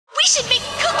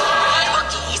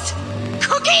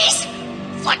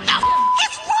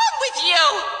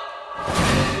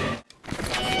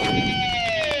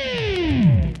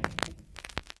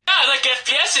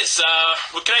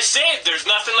What can I say? There's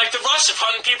nothing like the rush of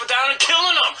hunting people down and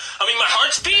killing them. I mean, my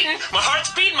heart's beating, my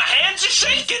hands are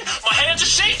shaking,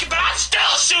 but I'm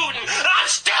still shooting. I'm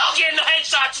still getting the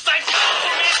headshots. It's like,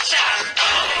 boom, headshot,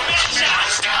 boom, headshot.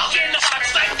 I'm still getting the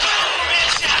hearts like, boom,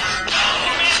 headshot,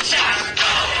 boom, headshot,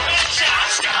 boom, headshot.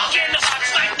 I'm still getting the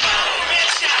hearts like, boom,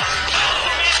 headshot,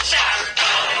 boom, headshot,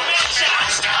 boom, headshot.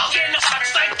 I'm still getting the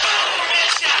hearts like, boom,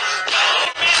 headshot,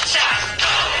 boom, headshot,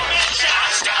 boom, headshot.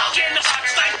 I'm still getting the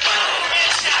hearts like, boom,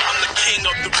 headshot. I'm the king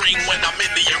of the ring when I'm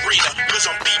in the arena, cause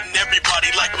I'm beating everybody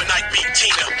like when I beat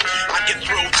Tina. I can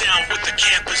throw down with the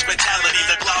campus mentality.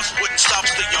 The gloves wouldn't stop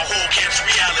till your whole camp's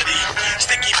reality.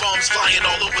 Sticky bombs flying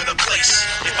all over the place.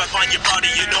 If I find your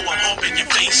body, you know I'm humping your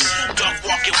face. Duck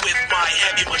walking with my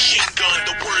heavy machine gun.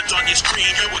 The words on your screen,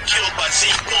 you were killed by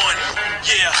Z1.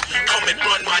 Yeah, come and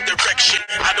run my direction.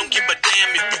 I don't give a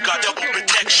damn if you got double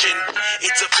protection.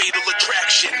 It's a fatal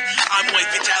attraction. I'm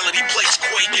white fatality, place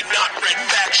quake and not red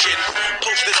faction.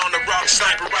 Posted on a rock,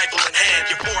 sniper rifle in hand.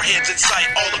 Your forehand's in sight,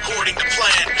 all according to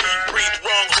plan. Breathe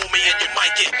wrong, homie, and you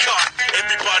might get caught.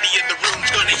 Everybody in the room's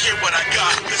gonna hear what I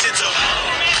got, cause it's a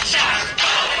boom, headshot,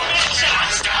 boom, headshot.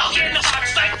 I'm still getting the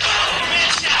hearts like boom,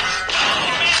 headshot,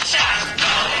 boom, headshot,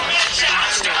 boom, headshot.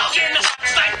 I'm still getting the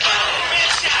hearts like boom,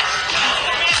 headshot,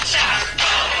 boom, headshot,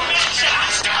 boom, headshot.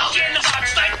 I'm still getting the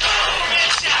hearts like boom,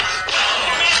 headshot,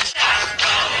 boom, headshot,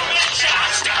 boom, headshot.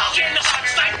 I'm still getting the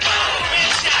hearts like boom,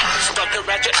 headshot. Stuck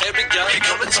around your area,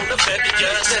 coming from the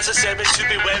barriers. Necessary to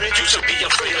be wary, you should be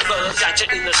afraid of us. Got you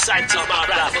in the sight of my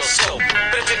rifle scope.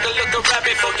 Better take a look around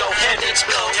before your head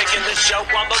explodes. Taking the show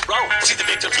on the road, see the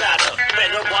victims line up.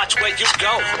 Better watch where you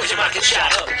go, or you might get shot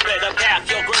up. Better pack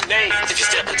your grenade if you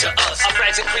step into us. A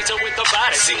frantic creature with the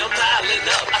body, see them piling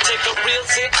up. I take a real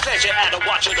sick pleasure out of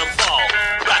watching them fall.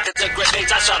 Rockets and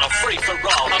grenades, I shot a free for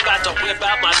all. I'm about to whip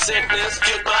out my sickness,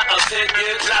 give my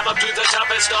opinion. Climb up to the top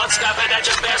and start snapping at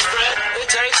your best friend. It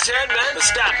takes 10 men to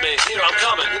stop me, here I'm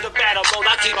coming. In the battle mode,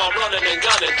 I keep on running and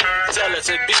gunning. Tell us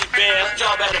to be fair,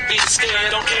 y'all better be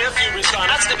scared. Don't care if you respond,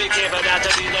 I still be camping out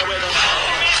to be there with them.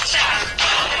 Boom, headshot,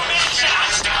 boom, headshot.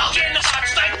 I'm still getting the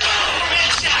hearts like boom,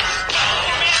 headshot,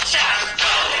 boom, headshot,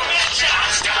 boom, headshot.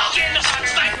 I'm still getting the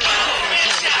hearts like boom,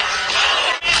 headshot,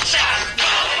 boom, headshot,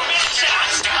 boom, headshot.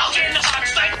 I'm still getting the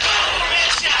hearts like boom,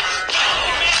 headshot,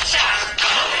 boom, headshot,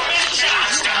 boom, headshot.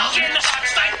 I'm still getting the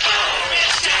hearts like boom,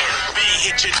 headshot. B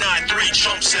hit your 9-3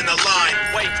 chumps in the line.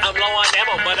 Wait, I'm low on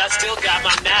ammo, but I still got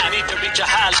my 9. Need to reach a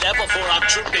high level for I'm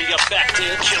truly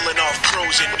effective. Killing off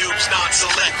pros and noobs, not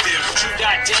selective. True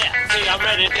goddamn, hey, I'm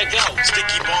ready to go.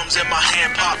 Sticky bombs in my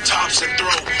hand, pop tops and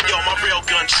throw. Yo, my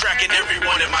railgun's tracking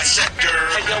everyone in my sector.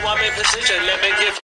 Hey yo, I'm in position, let me give